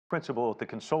Principal at the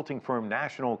consulting firm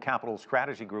National Capital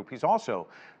Strategy Group. He's also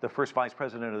the first vice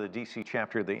president of the D.C.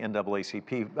 chapter of the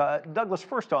NAACP. Douglas,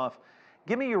 first off,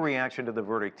 give me your reaction to the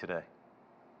verdict today.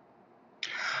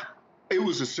 It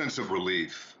was a sense of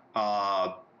relief.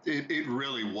 It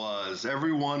really was.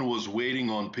 Everyone was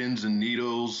waiting on pins and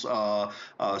needles.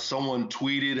 Someone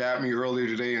tweeted at me earlier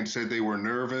today and said they were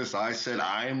nervous. I said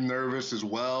I'm nervous as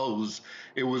well.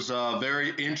 It was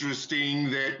very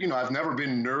interesting that, I've never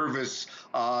been nervous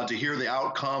to hear the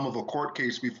outcome of a court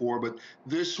case before, but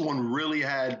this one really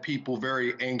had people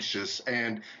very anxious,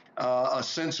 and a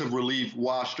sense of relief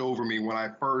washed over me when I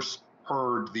first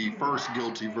heard the first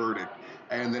guilty verdict.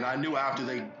 And then I knew after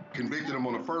they convicted him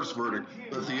on the first verdict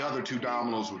that the other two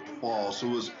dominoes would fall. So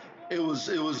it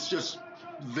was just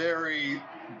very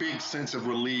big sense of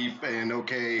relief, and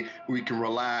okay, we can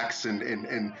relax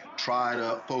and try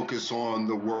to focus on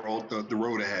the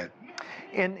road ahead.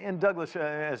 And Douglas,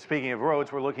 speaking of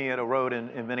roads, we're looking at a road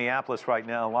in Minneapolis right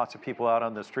now. Lots of people out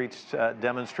on the streets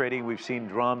demonstrating. We've seen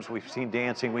drums, we've seen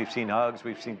dancing, we've seen hugs,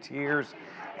 we've seen tears.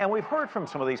 And we've heard from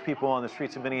some of these people on the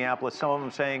streets of Minneapolis, some of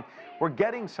them saying, we're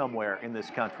getting somewhere in this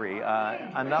country.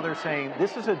 Another saying,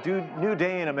 this is a new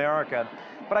day in America.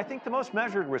 But I think the most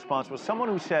measured response was someone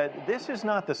who said, this is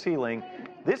not the ceiling,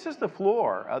 this is the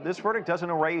floor. This verdict doesn't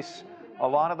erase a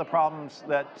lot of the problems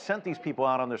that sent these people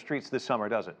out on the streets this summer,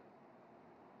 does it?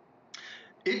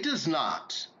 It does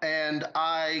not, and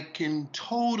I can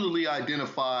totally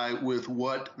identify with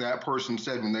what that person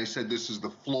said when they said this is the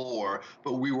floor,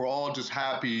 but we were all just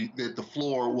happy that the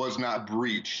floor was not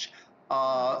breached.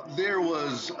 There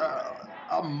was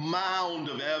a mound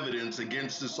of evidence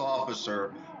against this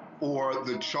officer for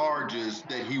the charges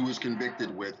that he was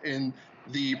convicted with, and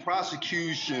the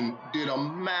prosecution did a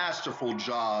masterful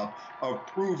job of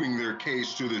proving their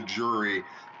case to the jury.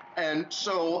 And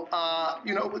so,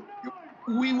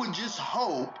 we would just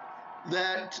hope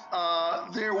that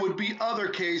there would be other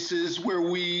cases where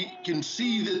we can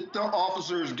see that the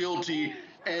officer is guilty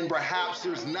and perhaps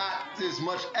there's not as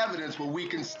much evidence, but we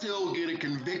can still get a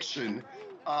conviction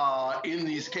in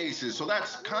these cases. So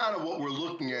that's kind of what we're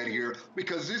looking at here,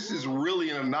 because this is really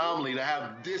an anomaly to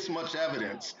have this much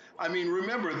evidence. I mean,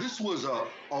 remember, this was a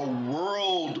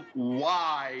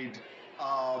worldwide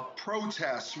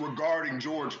protests regarding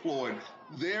George Floyd.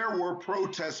 There were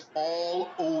protests all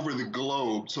over the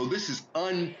globe. So this is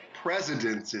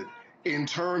unprecedented in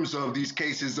terms of these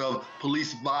cases of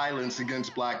police violence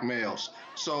against black males.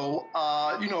 So,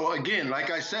 again,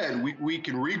 like I said, we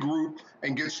can regroup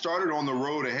and get started on the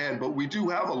road ahead, but we do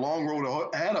have a long road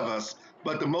ahead of us.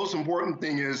 But the most important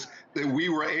thing is that we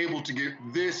were able to get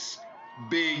this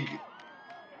big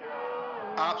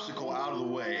obstacle out of the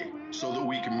way so that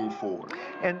we can move forward.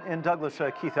 And Douglas,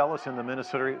 Keith Ellison, the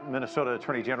Minnesota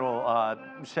Attorney General,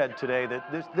 said today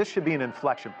that this should be an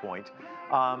inflection point.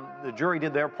 The jury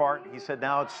did their part. He said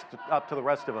now it's up to the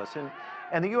rest of us.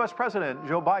 And the U.S. President,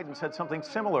 Joe Biden, said something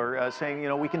similar, saying,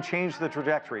 we can change the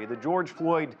trajectory. The George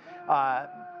Floyd,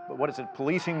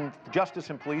 Justice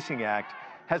and Policing Act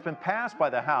has been passed by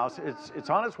the House. It's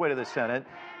on its way to the Senate.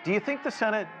 Do you think the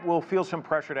Senate will feel some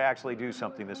pressure to actually do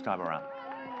something this time around?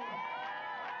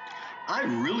 I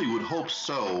really would hope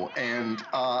so, and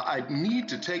I need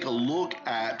to take a look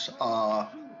at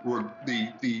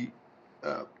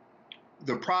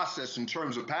the process in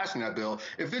terms of passing that bill.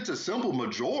 If it's a simple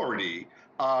majority,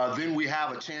 then we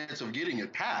have a chance of getting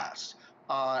it passed.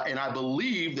 And I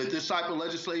believe that this type of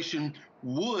legislation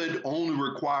would only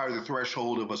require the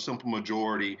threshold of a simple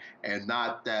majority and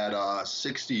not that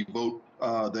 60 vote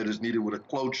that is needed with a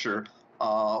cloture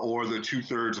or the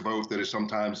 2/3 vote that is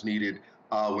sometimes needed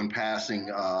when passing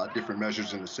different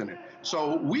measures in the Senate.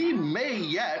 So we may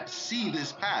yet see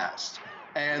this passed,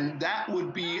 and that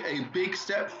would be a big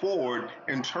step forward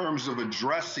in terms of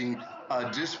addressing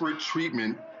disparate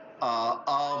treatment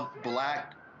of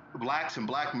blacks and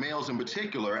black males in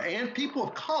particular, and people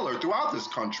of color throughout this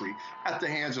country at the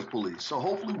hands of police. So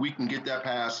hopefully we can get that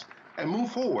passed and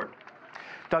move forward.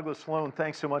 Douglas Sloan,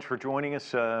 thanks so much for joining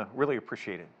us. Really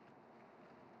appreciate it.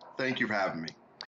 Thank you for having me.